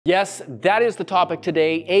Yes, that is the topic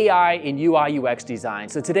today, AI in UI/UX design.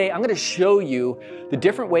 So today I'm going to show you the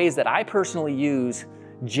different ways that I personally use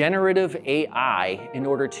generative AI in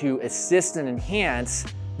order to assist and enhance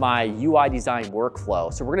my UI design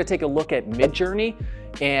workflow. So we're going to take a look at Midjourney,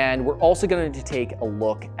 and we're also going to take a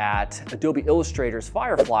look at Adobe Illustrator's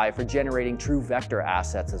Firefly for generating true vector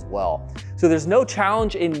assets as well. So there's no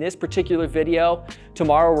challenge in this particular video.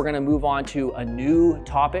 Tomorrow we're going to move on to a new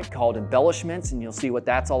topic called embellishments, and you'll see what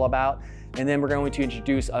that's all about. And then we're going to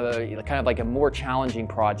introduce kind of like a more challenging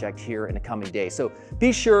project here in the coming days. So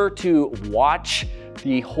be sure to watch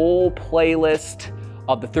the whole playlist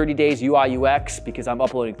of the 30 days UI/UX because I'm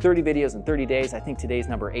uploading 30 videos in 30 days. I think today's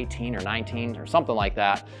number 18 or 19 or something like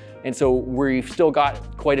that. And so we've still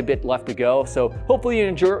got quite a bit left to go. So hopefully you're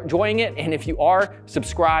enjoying it. And if you are,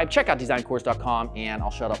 subscribe, check out DesignCourse.com, and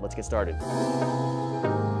I'll shut up. Let's get started.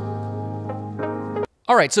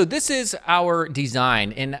 All right, so this is our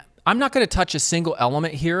design, and I'm not going to touch a single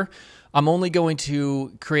element here. I'm only going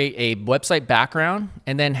to create a website background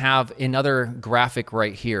and then have another graphic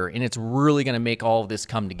right here, and it's really going to make all of this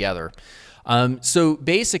come together. So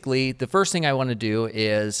basically, the first thing I want to do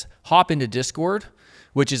is hop into Discord,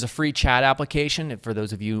 which is a free chat application for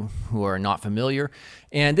those of you who are not familiar.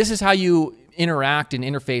 And this is how you interact and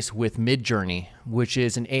interface with Midjourney, which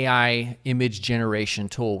is an AI image generation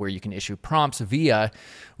tool where you can issue prompts via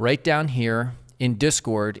right down here in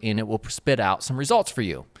Discord, and it will spit out some results for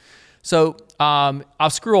you. So I'll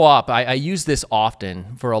scroll up. I use this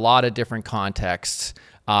often for a lot of different contexts.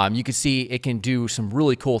 You can see it can do some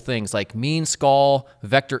really cool things like mean skull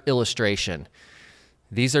vector illustration.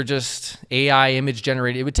 These are just AI image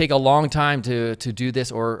generated. It would take a long time to do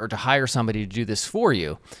this or to hire somebody to do this for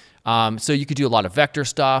you. So you could do a lot of vector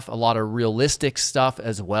stuff, a lot of realistic stuff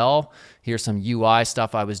as well. Here's some UI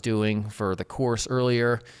stuff I was doing for the course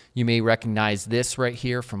earlier. You may recognize this right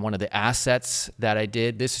here from one of the assets that I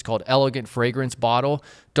did. This is called Elegant Fragrance Bottle,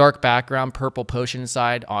 dark background, purple potion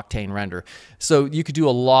inside, octane render. So you could do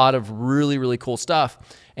a lot of really, really cool stuff.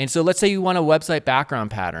 And so let's say you want a website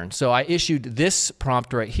background pattern. So I issued this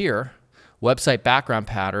prompt right here. Website background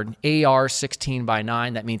pattern, AR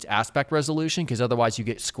 16:9, that means aspect resolution, because otherwise you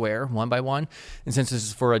get square 1:1. And since this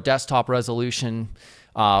is for a desktop resolution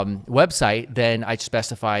website, then I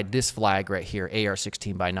specified this flag right here, AR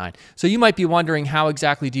 16:9. So you might be wondering, how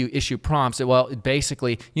exactly do you issue prompts? Well,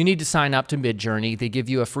 basically, you need to sign up to Midjourney. They give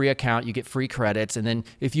you a free account, you get free credits, and then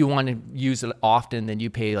if you want to use it often, then you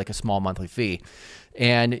pay like a small monthly fee.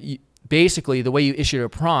 And basically, the way you issue a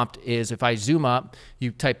prompt is if I zoom up,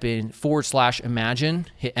 you type in /imagine,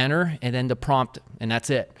 hit enter, and then the prompt, and that's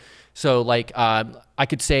it. So like I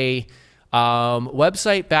could say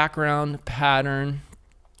website background pattern,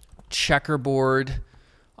 checkerboard,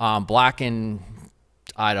 black and,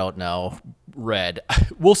 I don't know, red.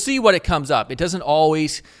 We'll see what it comes up. It doesn't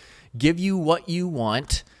always give you what you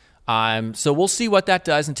want. So we'll see what that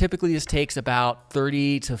does, and typically this takes about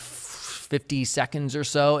 30 to 50 seconds or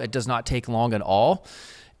so. It does not take long at all.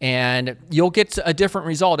 And you'll get a different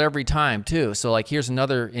result every time too. So like here's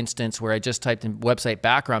another instance where I just typed in website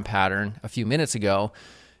background pattern a few minutes ago,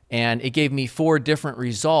 and it gave me 4 different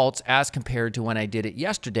results as compared to when I did it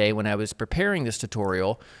yesterday when I was preparing this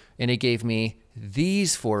tutorial, and it gave me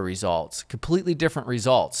these 4 results, completely different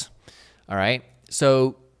results. All right,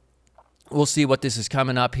 so we'll see what this is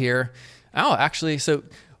coming up here. Oh, actually, so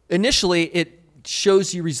initially it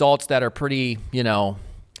shows you results that are pretty, you know,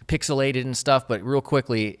 pixelated and stuff, but real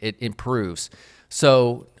quickly it improves.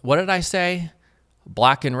 So what did I say?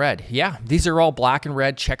 Black and red. Yeah, these are all black and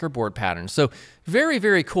red checkerboard patterns. So very,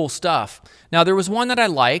 very cool stuff. Now there was one that I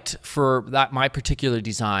liked for my particular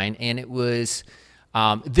design, and it was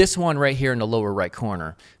this one right here in the lower right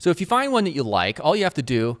corner. So if you find one that you like, all you have to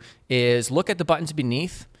do is look at the buttons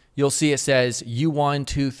beneath. You'll see it says U1,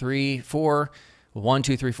 2, 3, 4, 1,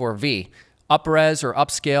 2, 3, 4, V. Up res or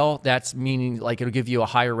upscale, that's meaning like it'll give you a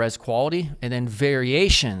higher res quality. And then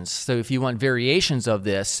variations. So if you want variations of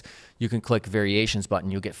this, you can click variations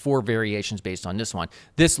button. You'll get 4 variations based on this one.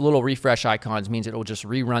 This little refresh icons means it will just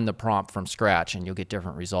rerun the prompt from scratch and you'll get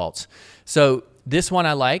different results. So this one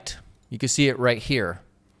I liked. You can see it right here.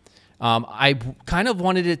 I kind of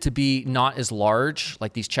wanted it to be not as large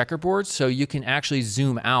like these checkerboards, so you can actually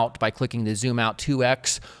zoom out by clicking the zoom out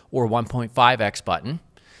 2x or 1.5x button.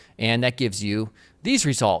 And that gives you these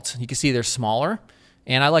results. You can see they're smaller.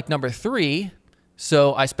 And I like number 3,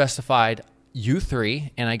 so I specified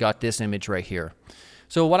U3, and I got this image right here.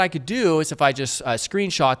 So what I could do is if I just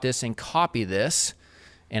screenshot this and copy this,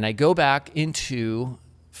 and I go back into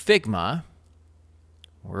Figma.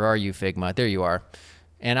 Where are you, Figma? There you are.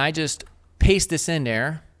 And I just paste this in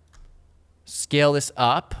there. scale this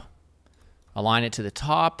up, align it to the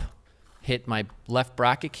top, hit my left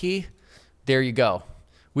bracket key. There you go.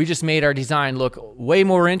 We just made our design look way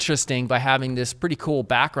more interesting by having this pretty cool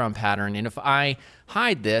background pattern. And if I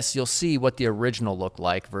hide this, you'll see what the original looked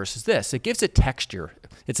like versus this. It gives it texture.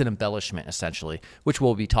 It's an embellishment, essentially, which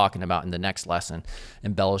we'll be talking about in the next lesson,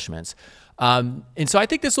 embellishments. And so I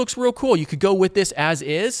think this looks real cool. You could go with this as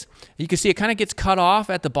is. You can see it kind of gets cut off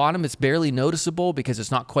at the bottom. It's barely noticeable because it's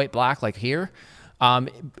not quite black like here.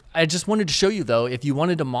 I just wanted to show you, though, if you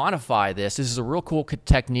wanted to modify this, this is a real cool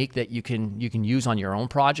technique that you can use on your own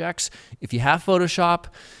projects. If you have Photoshop,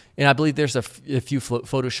 and I believe there's a few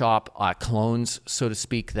Photoshop clones, so to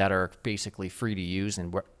speak, that are basically free to use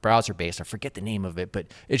and browser-based. I forget the name of it, but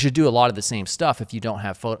it should do a lot of the same stuff if you don't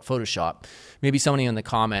have Photoshop. Maybe somebody in the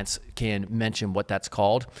comments can mention what that's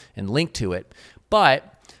called and link to it.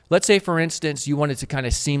 But let's say, for instance, you wanted to kind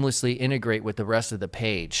of seamlessly integrate with the rest of the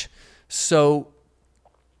page. So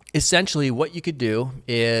essentially what you could do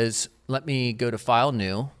is, let me go to File,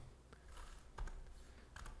 New,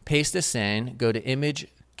 paste this in, go to Image,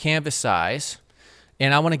 Canvas Size,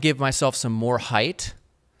 and I want to give myself some more height.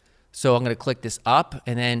 So I'm going to click this up,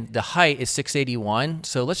 and then the height is 681.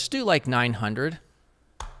 So let's do like 900.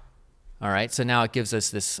 All right, so now it gives us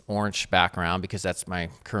this orange background because that's my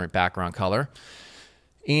current background color.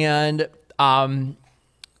 And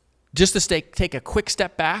just to take a quick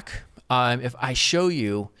step back, if I show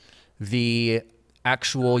you the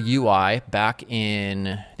actual UI back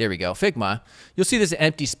in, there we go, Figma, you'll see there's an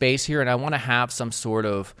empty space here, and I want to have some sort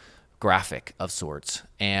of graphic of sorts.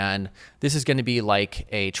 And this is going to be like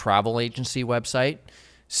a travel agency website.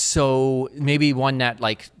 So maybe one that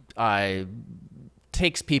like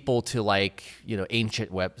takes people to, like, you know,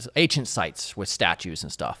 ancient sites with statues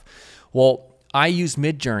and stuff. Well, I use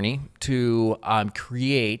Midjourney to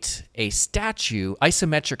create a statue,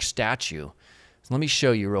 isometric statue. So let me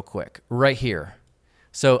show you real quick, right here.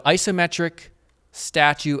 So isometric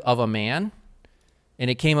statue of a man, and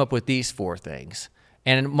it came up with these 4 things.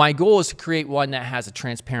 And my goal is to create one that has a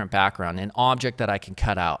transparent background, an object that I can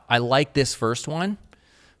cut out. I like this first one,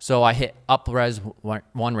 so I hit up res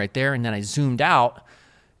 1 right there, and then I zoomed out.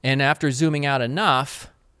 And after zooming out enough,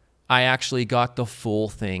 I actually got the full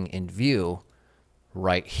thing in view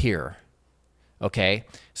right here. Okay,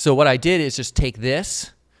 so what I did is just take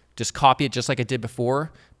this, just copy it just like I did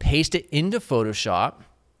before, paste it into Photoshop,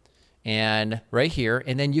 and right here,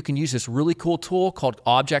 and then you can use this really cool tool called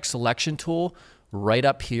Object Selection Tool right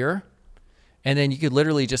up here, and then you could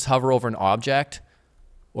literally just hover over an object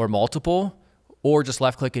or multiple, or just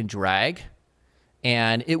left click and drag,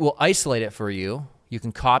 and it will isolate it for you. You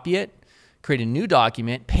can copy it, create a new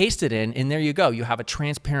document, paste it in, and there you go. You have a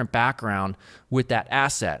transparent background with that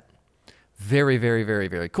asset. Very, very, very,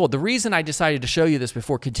 very cool. The reason I decided to show you this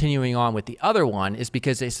before continuing on with the other one is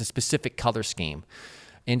because it's a specific color scheme.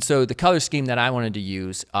 And so the color scheme that I wanted to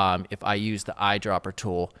use, if I use the eyedropper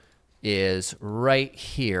tool, is right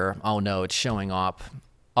here. Oh no, it's showing up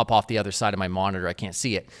off the other side of my monitor. I can't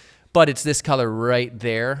see it. But it's this color right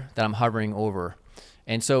there that I'm hovering over.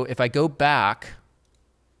 And so if I go back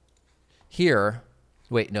here,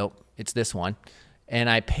 wait, nope, it's this one. And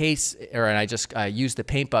I paste, or I just use the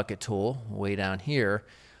paint bucket tool way down here.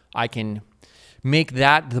 I can make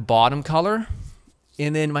that the bottom color.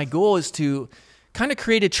 And then my goal is to kind of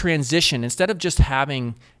create a transition. Instead of just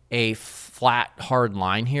having a flat, hard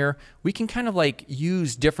line here, we can kind of like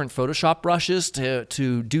use different Photoshop brushes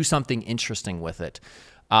to do something interesting with it.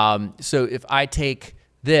 So if I take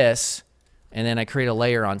this and then I create a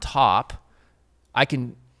layer on top, I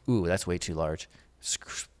can, ooh, that's way too large.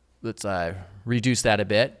 Let's reduce that a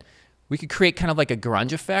bit. We could create kind of like a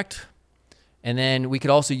grunge effect. And then we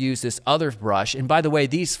could also use this other brush. And by the way,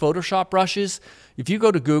 these Photoshop brushes, if you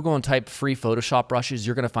go to Google and type free Photoshop brushes,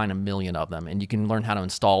 you're going to find a million of them. And you can learn how to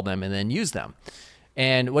install them and then use them.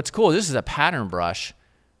 And what's cool, this is a pattern brush.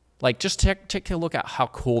 Like, just take a look at how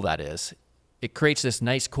cool that is. It creates this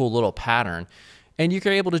nice, cool little pattern. And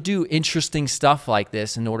you're able to do interesting stuff like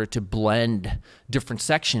this in order to blend different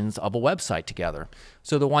sections of a website together.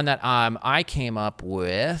 So the one that I came up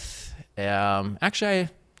with, actually,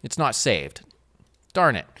 it's not saved.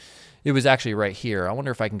 Darn it. It was actually right here. I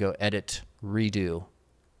wonder if I can go edit, redo.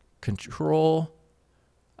 Control,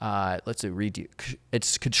 let's do redo.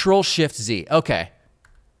 It's Control Shift Z. Okay.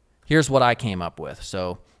 Here's what I came up with.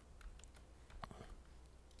 So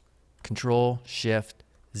Control Shift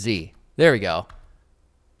Z. There we go.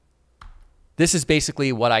 This is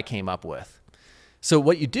basically what I came up with. So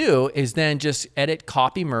what you do is then just edit,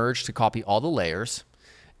 copy, merge to copy all the layers.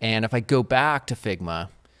 And if I go back to Figma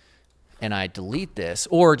and I delete this,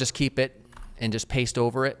 or just keep it and just paste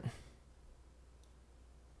over it,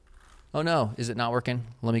 Oh no, is it not working?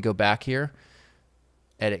 Let me go back here.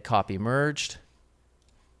 Edit, copy, merged.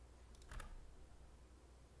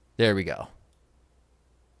 There we go.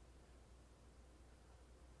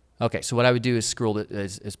 Okay, so what I would do is scroll it,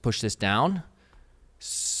 is push this down,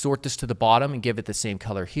 sort this to the bottom, and give it the same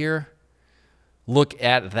color here. Look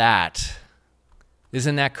at that.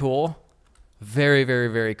 Isn't that cool? Very, very,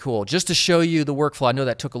 very cool. Just to show you the workflow, I know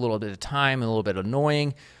that took a little bit of time and a little bit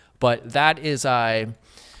annoying, but that is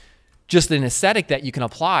just an aesthetic that you can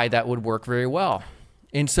apply that would work very well.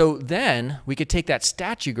 And so then we could take that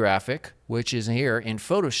statue graphic, which is here in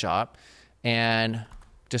Photoshop, and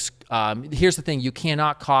just here's the thing: you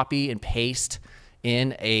cannot copy and paste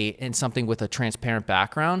in something with a transparent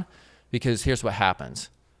background, because here's what happens: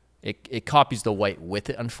 it copies the white with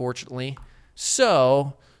it, unfortunately.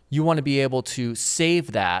 So you want to be able to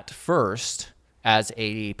save that first as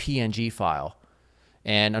a PNG file.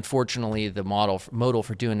 And unfortunately, the modal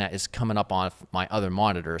for doing that is coming up on my other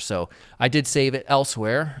monitor. So I did save it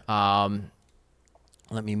elsewhere.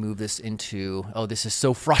 Let me move this into, oh, this is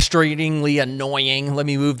so frustratingly annoying. Let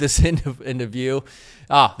me move this into view.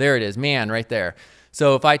 Ah, there it is, man, right there.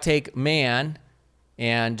 So if I take man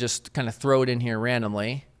and just kind of throw it in here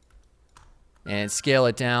randomly and scale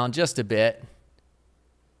it down just a bit,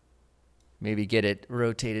 maybe get it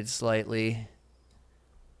rotated slightly,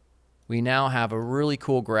 we now have a really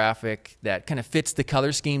cool graphic that kind of fits the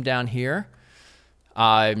color scheme down here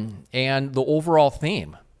and the overall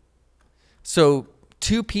theme. So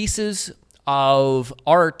two pieces of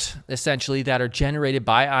art, essentially, that are generated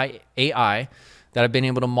by AI that I've been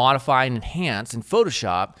able to modify and enhance in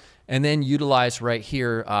Photoshop, and then utilize right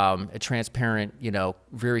here a transparent, you know,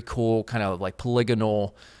 very cool kind of like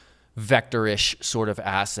polygonal, vector-ish sort of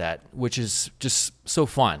asset, which is just so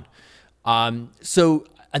fun. So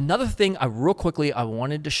another thing real quickly I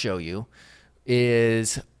wanted to show you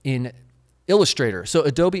is in Illustrator. So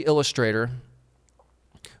Adobe Illustrator,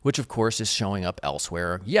 which of course is showing up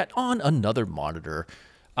elsewhere, yet on another monitor.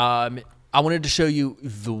 I wanted to show you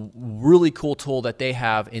the really cool tool that they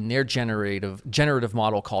have in their generative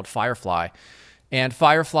model called Firefly. And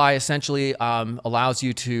Firefly essentially allows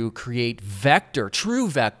you to create true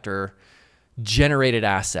vector generated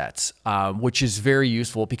assets, which is very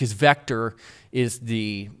useful because vector is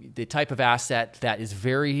the type of asset that is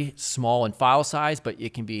very small in file size, but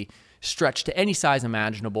it can be stretched to any size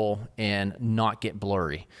imaginable and not get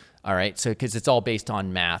blurry. All right, so because it's all based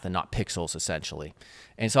on math and not pixels, essentially.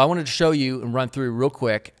 And so I wanted to show you and run through real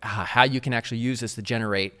quick how you can actually use this to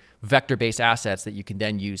generate vector-based assets that you can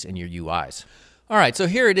then use in your UIs. All right, so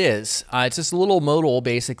here it is. It's this little modal,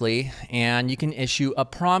 basically, and you can issue a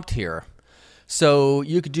prompt here. So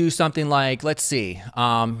you could do something like, let's see,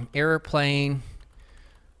 airplane,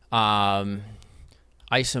 isometric,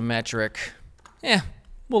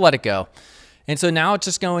 we'll let it go. And so now it's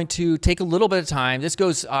just going to take a little bit of time. This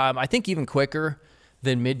goes, I think, even quicker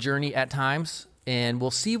than Midjourney at times. And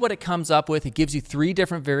we'll see what it comes up with. It gives you 3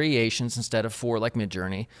 different variations instead of 4 like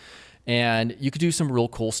Midjourney. And you could do some real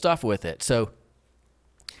cool stuff with it. So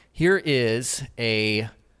here is a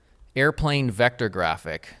airplane vector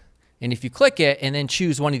graphic. And if you click it and then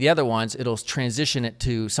choose one of the other ones, it'll transition it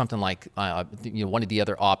to something like one of the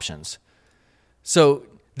other options. So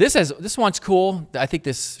this one's cool. I think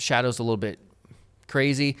this shadow's a little bit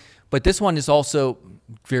crazy, but this one is also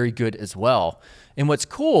very good as well. And what's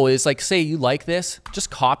cool is, like, say you like this, just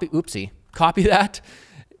copy that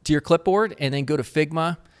to your clipboard and then go to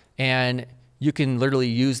Figma, and you can literally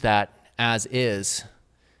use that as is.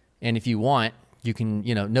 And if you want, you can,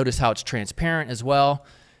 notice how it's transparent as well.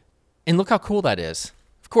 And look how cool that is.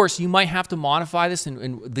 Of course, you might have to modify this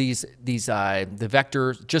in the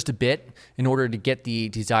vector just a bit in order to get the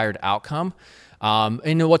desired outcome.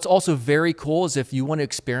 And what's also very cool is if you want to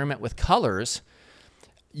experiment with colors,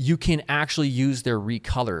 you can actually use their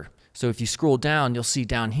recolor. So if you scroll down, you'll see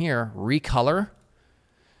down here, recolor,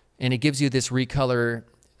 and it gives you this recolor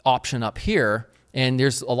option up here. And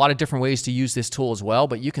there's a lot of different ways to use this tool as well,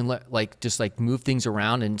 but you can just move things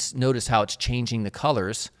around and notice how it's changing the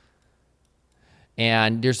colors.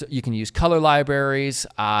 And you can use color libraries.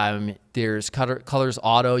 There's colors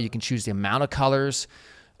auto. You can choose the amount of colors.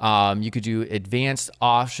 You could do advanced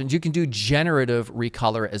options. You can do generative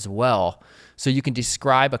recolor as well. So you can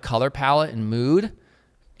describe a color palette and mood.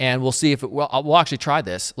 And we'll see if we'll actually try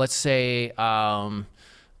this. Let's say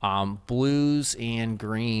blues and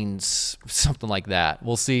greens, something like that.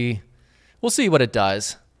 We'll see what it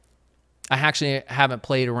does. I actually haven't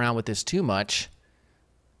played around with this too much,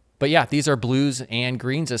 But yeah, these are blues and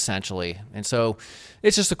greens essentially. And so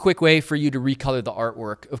it's just a quick way for you to recolor the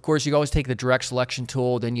artwork. Of course, you always take the direct selection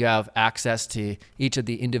tool, then you have access to each of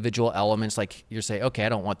the individual elements. Like you say, okay, I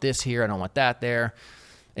don't want this here, I don't want that there,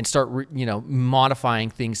 and start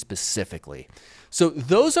modifying things specifically. So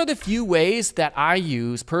those are the few ways that I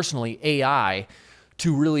use personally AI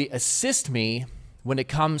to really assist me when it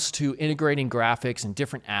comes to integrating graphics and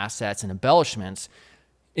different assets and embellishments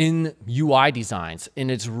in UI designs, and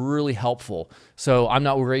it's really helpful. So I'm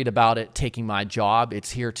not worried about it taking my job. It's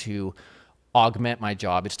here to augment my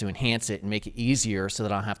job. It's to enhance it and make it easier so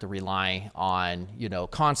that I don't have to rely on,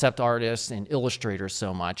 concept artists and illustrators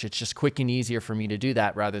so much. It's just quick and easier for me to do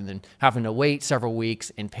that rather than having to wait several weeks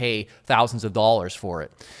and pay thousands of dollars for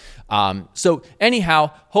it. So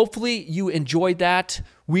anyhow, hopefully you enjoyed that.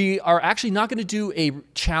 We are actually not going to do a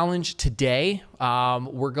challenge today.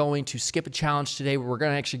 We're going to skip a challenge today. We're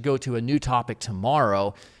going to actually go to a new topic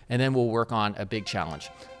tomorrow, and then we'll work on a big challenge.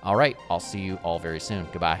 All right, I'll see you all very soon.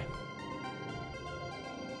 Goodbye.